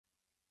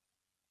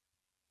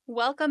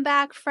Welcome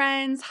back,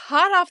 friends.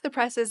 Hot off the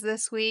presses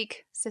this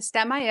week,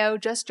 System.io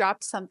just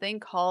dropped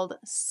something called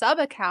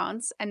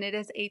Subaccounts, and it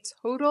is a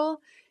total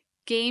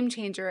game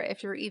changer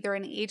if you're either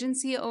an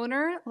agency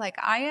owner like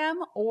I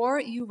am, or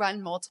you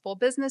run multiple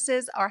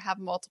businesses or have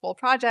multiple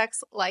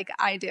projects like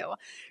I do.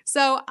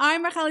 So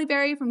I'm Rucheli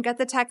Berry from Get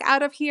the Tech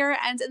Out of Here,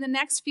 and in the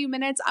next few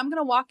minutes, I'm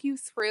going to walk you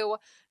through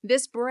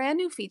this brand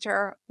new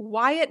feature,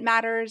 why it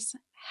matters,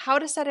 how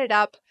to set it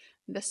up,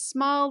 the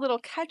small little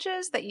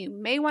catches that you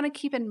may want to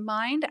keep in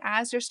mind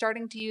as you're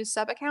starting to use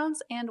subaccounts,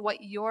 and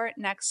what your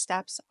next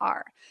steps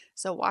are.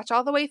 So watch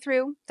all the way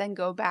through, then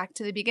go back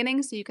to the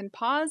beginning so you can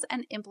pause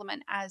and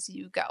implement as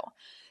you go.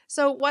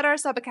 So what are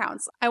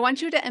subaccounts? I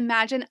want you to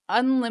imagine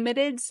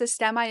unlimited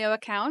System.io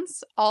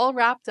accounts all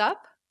wrapped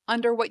up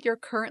under what you're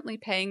currently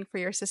paying for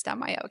your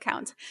System.io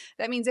account.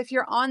 That means if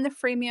you're on the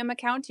freemium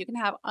account, you can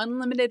have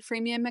unlimited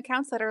freemium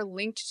accounts that are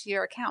linked to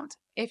your account.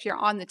 If you're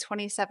on the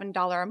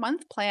 $27 a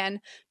month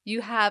plan,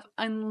 you have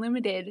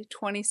unlimited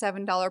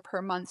 $27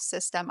 per month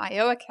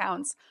System.io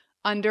accounts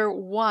under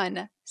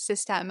one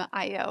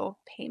System.io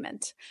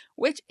payment,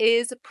 which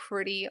is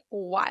pretty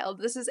wild.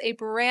 This is a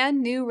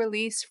brand new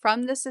release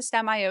from the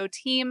System.io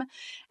team,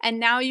 and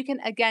now you can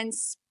again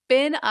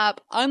spin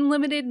up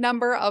unlimited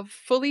number of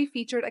fully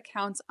featured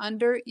accounts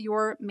under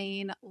your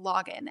main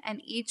login,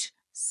 and each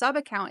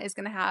sub-account is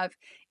going to have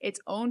its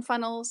own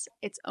funnels,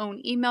 its own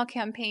email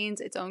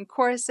campaigns, its own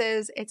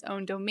courses, its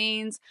own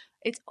domains,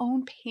 its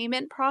own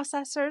payment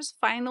processors.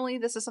 Finally,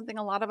 this is something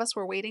a lot of us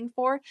were waiting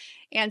for,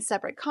 and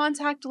separate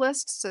contact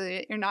lists so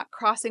that you're not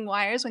crossing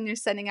wires when you're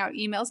sending out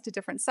emails to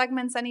different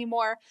segments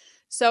anymore.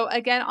 So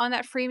again, on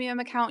that freemium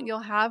account,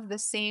 you'll have the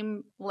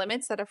same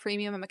limits that a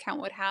freemium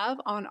account would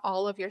have on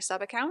all of your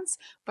sub accounts,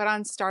 but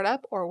on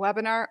startup or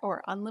webinar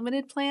or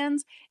unlimited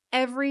plans,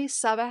 every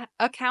sub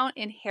account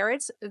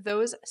inherits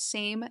those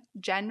same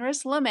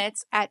generous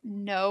limits at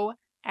no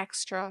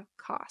extra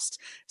cost.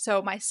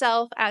 So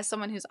myself, as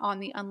someone who's on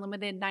the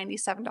unlimited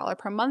 $97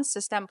 per month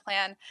system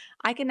plan,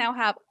 I can now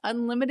have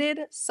unlimited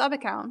sub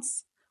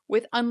accounts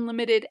with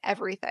unlimited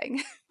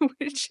everything,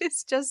 which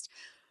is just,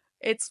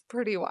 it's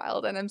pretty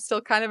wild. And I'm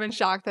still kind of in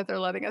shock that they're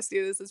letting us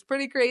do this. It's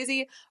pretty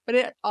crazy, but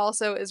it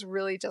also is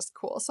really just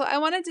cool. So I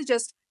wanted to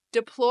just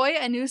deploy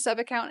a new sub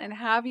account and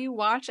have you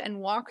watch and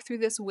walk through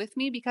this with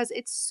me because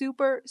it's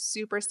super,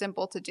 super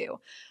simple to do.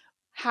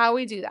 How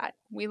we do that,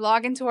 we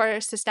log into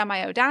our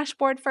System.io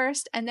dashboard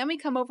first, and then we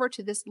come over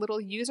to this little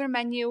user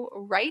menu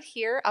right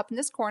here up in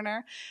this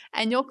corner,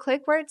 and you'll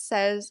click where it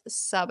says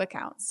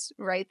Subaccounts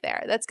right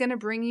there. That's going to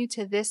bring you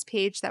to this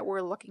page that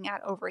we're looking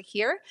at over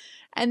here,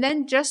 and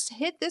then just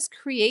hit this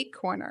create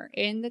corner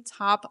in the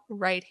top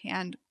right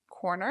hand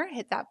corner,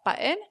 hit that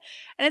button,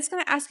 and it's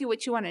going to ask you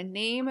what you want to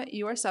name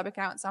your sub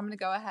account. So I'm going to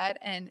go ahead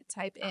and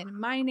type in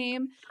my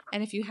name,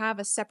 and if you have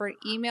a separate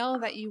email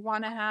that you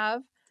want to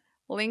have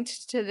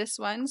linked to this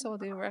one, so we'll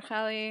do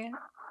Rucheli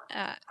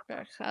at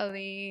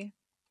rucheli.com,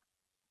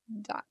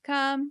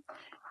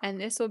 and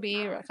this will be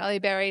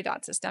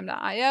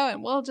rucheliberry.system.io,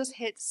 and we'll just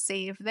hit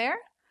save there,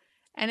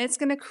 and it's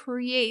going to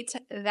create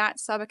that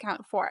sub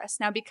account for us.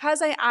 Now,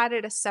 because I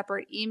added a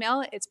separate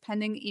email, it's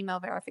pending email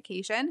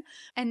verification,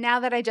 and now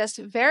that I just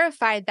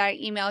verified that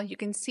email, you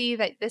can see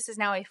that this is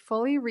now a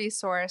fully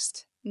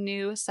resourced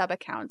new sub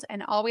account,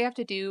 and all we have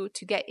to do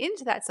to get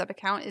into that sub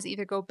account is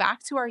either go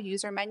back to our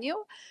user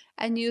menu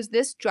and use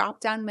this drop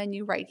down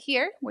menu right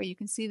here where you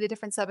can see the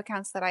different sub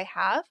accounts that I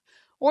have,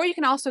 or you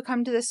can also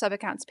come to the sub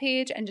accounts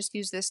page and just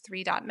use this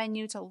 3-dot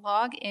menu to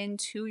log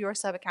into your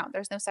sub account.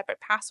 There's no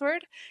separate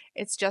password,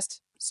 it's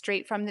just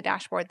straight from the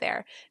dashboard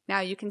there.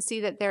 Now you can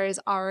see that there is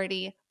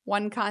already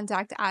one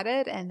contact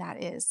added, and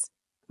that is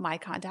my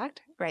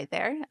contact right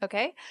there,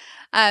 okay?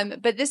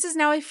 But this is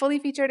now a fully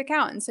featured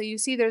account, and so you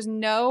see there's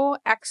no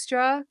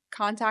extra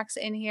contacts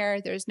in here,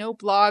 there's no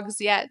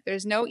blogs yet,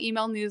 there's no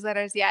email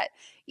newsletters yet.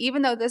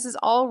 Even though this is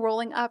all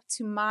rolling up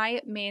to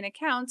my main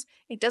account,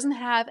 it doesn't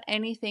have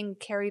anything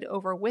carried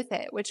over with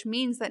it, which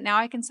means that now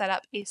I can set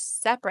up a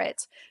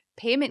separate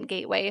payment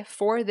gateway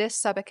for this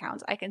sub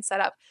account. I can set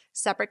up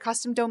separate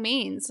custom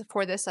domains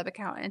for this sub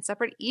account and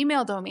separate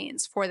email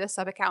domains for this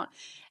sub account.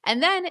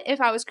 And then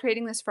if I was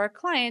creating this for a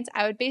client,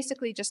 I would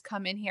basically just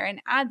come in here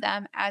and add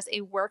them as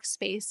a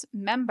workspace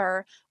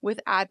member with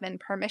admin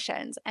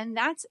permissions. And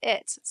that's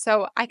it.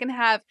 So I can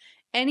have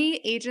any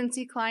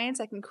agency clients,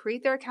 I can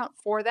create their account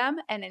for them,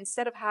 and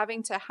instead of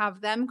having to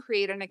have them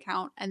create an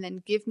account and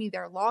then give me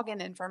their login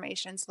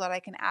information so that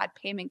I can add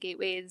payment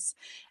gateways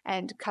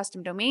and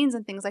custom domains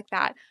and things like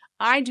that,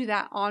 I do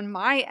that on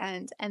my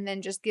end and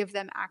then just give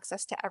them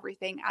access to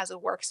everything as a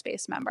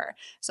workspace member.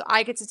 So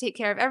I get to take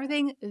care of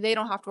everything. They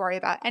don't have to worry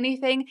about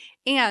anything,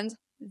 and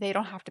they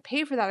don't have to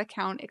pay for that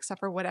account except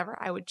for whatever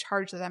I would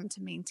charge them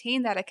to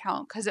maintain that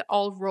account, because it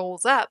all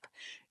rolls up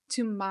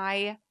to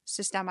my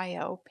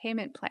System.io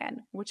payment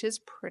plan, which is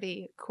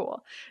pretty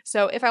cool.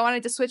 So if I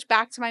wanted to switch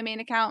back to my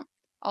main account,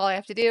 all I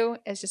have to do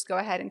is just go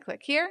ahead and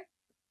click here,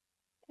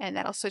 and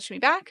that'll switch me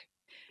back.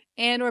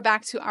 And we're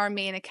back to our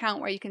main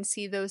account where you can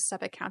see those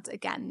sub-accounts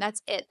again.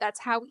 That's it. That's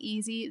how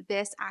easy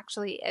this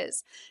actually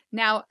is.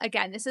 Now,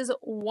 again, this is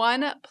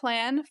one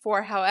plan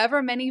for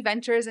however many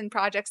ventures and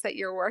projects that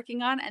you're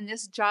working on, and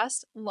this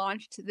just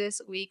launched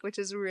this week, which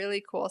is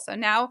really cool. So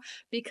now,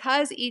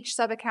 because each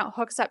sub-account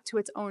hooks up to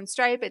its own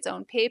Stripe, its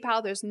own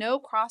PayPal, there's no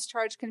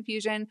cross-charge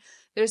confusion.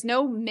 There's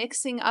no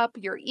mixing up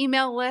your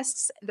email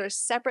lists. There's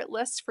separate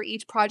lists for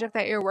each project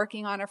that you're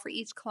working on or for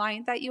each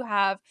client that you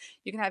have.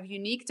 You can have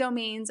unique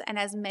domains and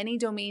as many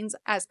domains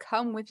as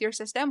come with your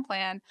system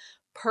plan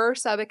per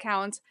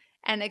sub-account.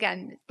 And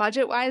again,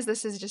 budget-wise,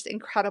 this is just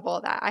incredible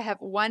that I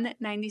have one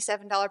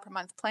 $97 per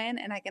month plan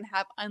and I can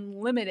have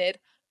unlimited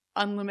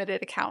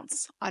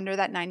accounts under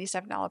that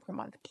 $97 per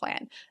month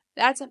plan.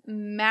 That's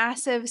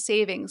massive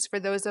savings for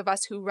those of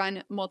us who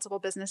run multiple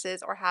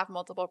businesses or have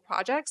multiple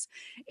projects.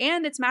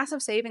 And it's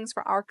massive savings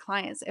for our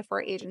clients if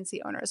we're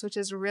agency owners, which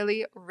is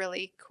really,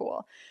 really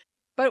cool.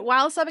 But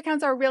while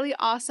sub-accounts are really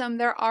awesome,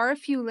 there are a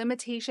few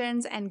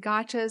limitations and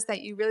gotchas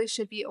that you really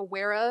should be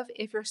aware of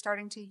if you're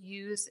starting to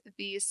use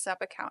these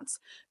sub-accounts.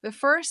 The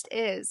first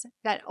is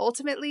that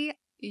ultimately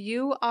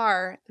you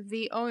are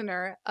the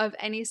owner of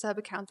any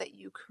sub-account that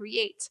you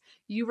create.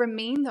 You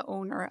remain the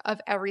owner of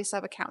every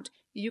sub-account.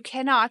 You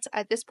cannot,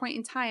 at this point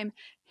in time,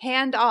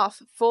 hand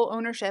off full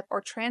ownership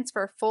or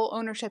transfer full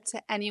ownership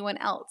to anyone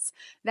else.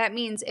 That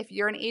means if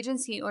you're an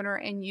agency owner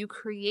and you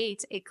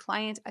create a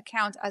client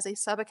account as a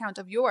sub-account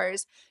of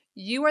yours,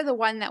 you are the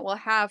one that will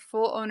have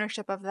full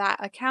ownership of that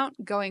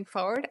account going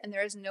forward, and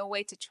there is no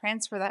way to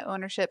transfer that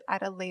ownership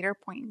at a later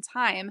point in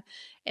time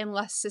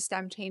unless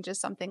system changes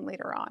something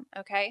later on,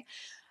 okay?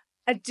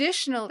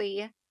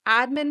 Additionally,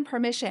 admin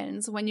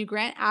permissions, when you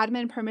grant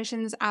admin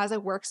permissions as a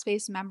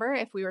workspace member,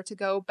 if we were to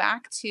go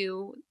back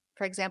to,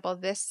 for example,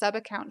 this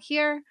sub-account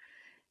here,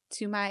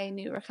 to my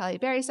new Rucheli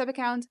Berry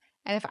sub-account,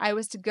 and if I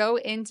was to go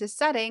into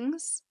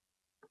settings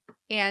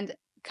and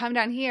come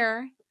down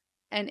here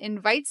and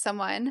invite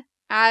someone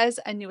as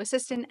a new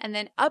assistant and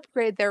then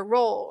upgrade their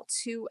role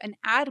to an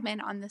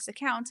admin on this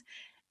account,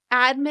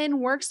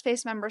 admin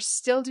workspace members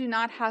still do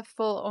not have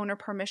full owner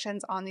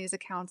permissions on these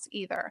accounts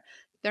either.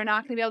 They're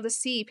not going to be able to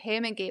see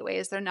payment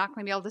gateways. They're not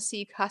going to be able to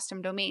see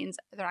custom domains.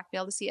 They're not going to be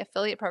able to see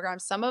affiliate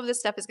programs. Some of this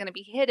stuff is going to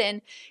be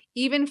hidden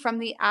even from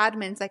the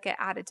admins that get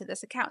added to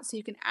this account. So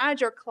you can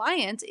add your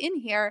client in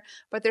here,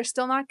 but they're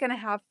still not going to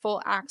have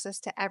full access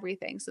to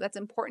everything. So that's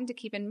important to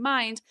keep in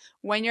mind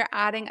when you're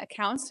adding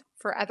accounts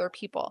for other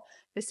people.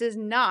 This is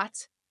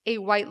not a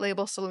white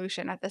label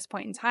solution at this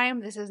point in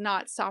time. This is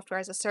not software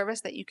as a service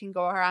that you can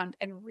go around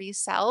and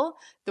resell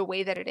the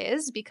way that it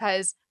is,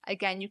 because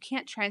again, you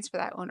can't transfer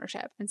that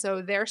ownership. And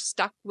so they're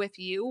stuck with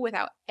you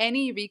without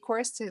any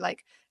recourse to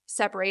like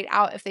separate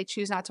out if they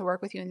choose not to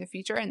work with you in the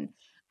future. And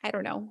I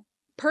don't know.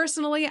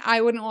 Personally, I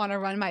wouldn't want to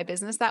run my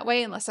business that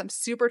way unless I'm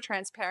super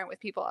transparent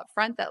with people up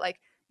front that like,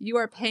 you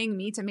are paying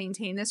me to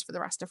maintain this for the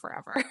rest of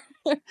forever.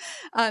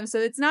 So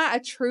it's not a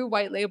true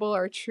white label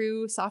or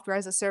true software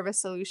as a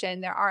service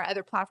solution. There are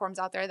other platforms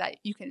out there that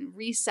you can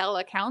resell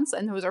accounts,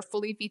 and those are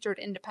fully featured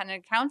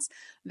independent accounts.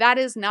 That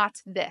is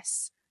not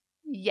this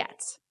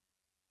yet.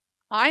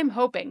 I'm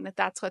hoping that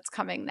that's what's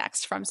coming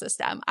next from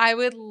System. I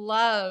would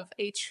love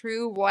a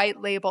true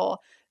white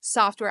label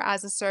software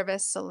as a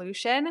service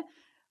solution.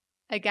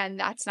 Again,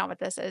 that's not what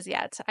this is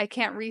yet. I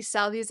can't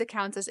resell these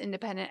accounts as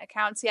independent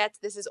accounts yet.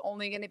 This is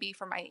only going to be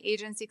for my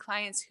agency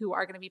clients who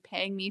are going to be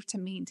paying me to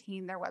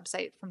maintain their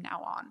website from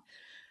now on.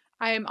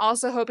 I am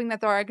also hoping that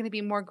there are going to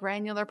be more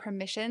granular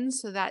permissions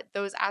so that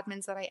those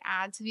admins that I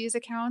add to these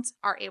accounts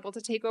are able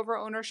to take over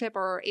ownership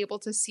or are able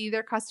to see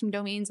their custom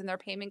domains and their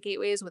payment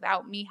gateways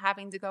without me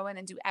having to go in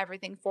and do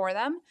everything for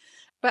them.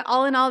 But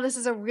all in all, this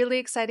is a really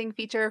exciting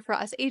feature for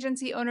us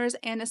agency owners,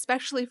 and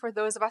especially for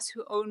those of us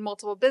who own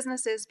multiple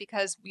businesses,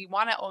 because we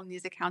want to own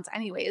these accounts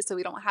anyways, so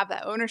we don't have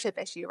that ownership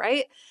issue,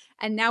 right?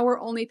 And now we're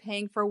only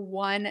paying for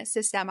one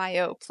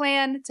System.io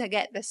plan to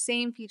get the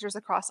same features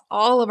across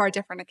all of our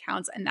different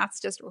accounts, and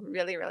that's just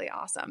really, really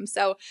awesome.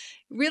 So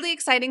really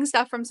exciting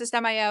stuff from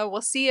System.io.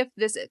 We'll see if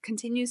this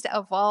continues to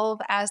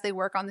evolve as they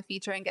work on the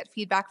feature and get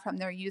feedback from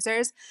their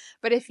users.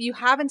 But if you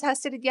haven't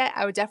tested it yet,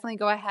 I would definitely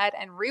go ahead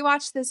and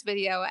rewatch this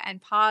video and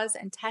pause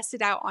and test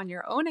it out on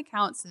your own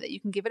account so that you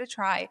can give it a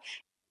try.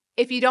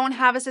 If you don't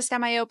have a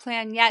System.io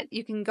plan yet,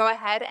 you can go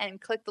ahead and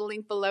click the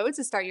link below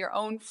to start your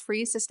own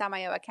free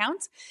System.io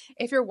account.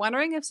 If you're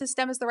wondering if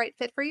System is the right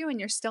fit for you and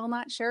you're still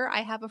not sure,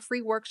 I have a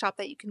free workshop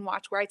that you can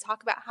watch where I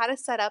talk about how to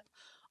set up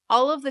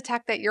all of the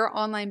tech that your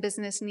online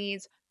business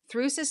needs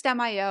through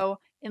System.io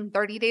in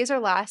 30 days or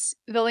less.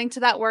 The link to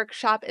that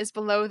workshop is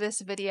below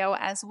this video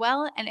as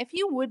well. And if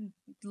you would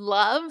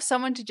love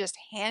someone to just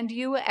hand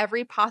you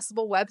every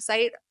possible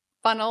website,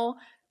 funnel,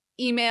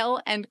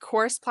 email, and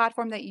course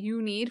platform that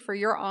you need for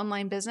your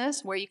online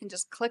business, where you can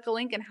just click a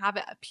link and have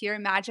it appear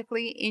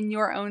magically in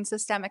your own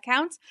System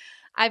account,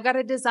 I've got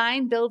a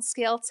design, build,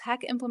 scale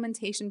tech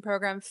implementation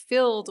program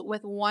filled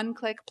with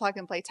one-click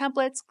plug-and-play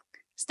templates,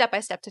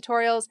 step-by-step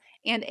tutorials,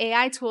 and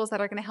AI tools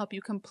that are going to help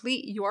you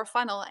complete your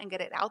funnel and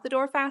get it out the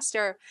door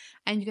faster.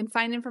 And you can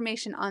find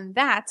information on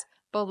that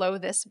below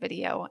this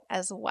video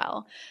as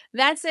well.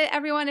 That's it,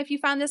 everyone. If you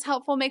found this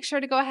helpful, make sure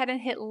to go ahead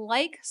and hit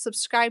like,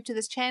 subscribe to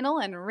this channel,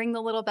 and ring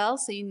the little bell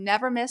so you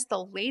never miss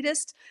the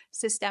latest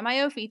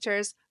System.io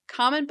features.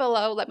 Comment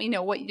below, let me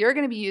know what you're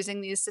going to be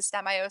using these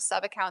System.io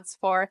sub accounts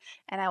for,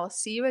 and I will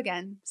see you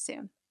again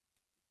soon.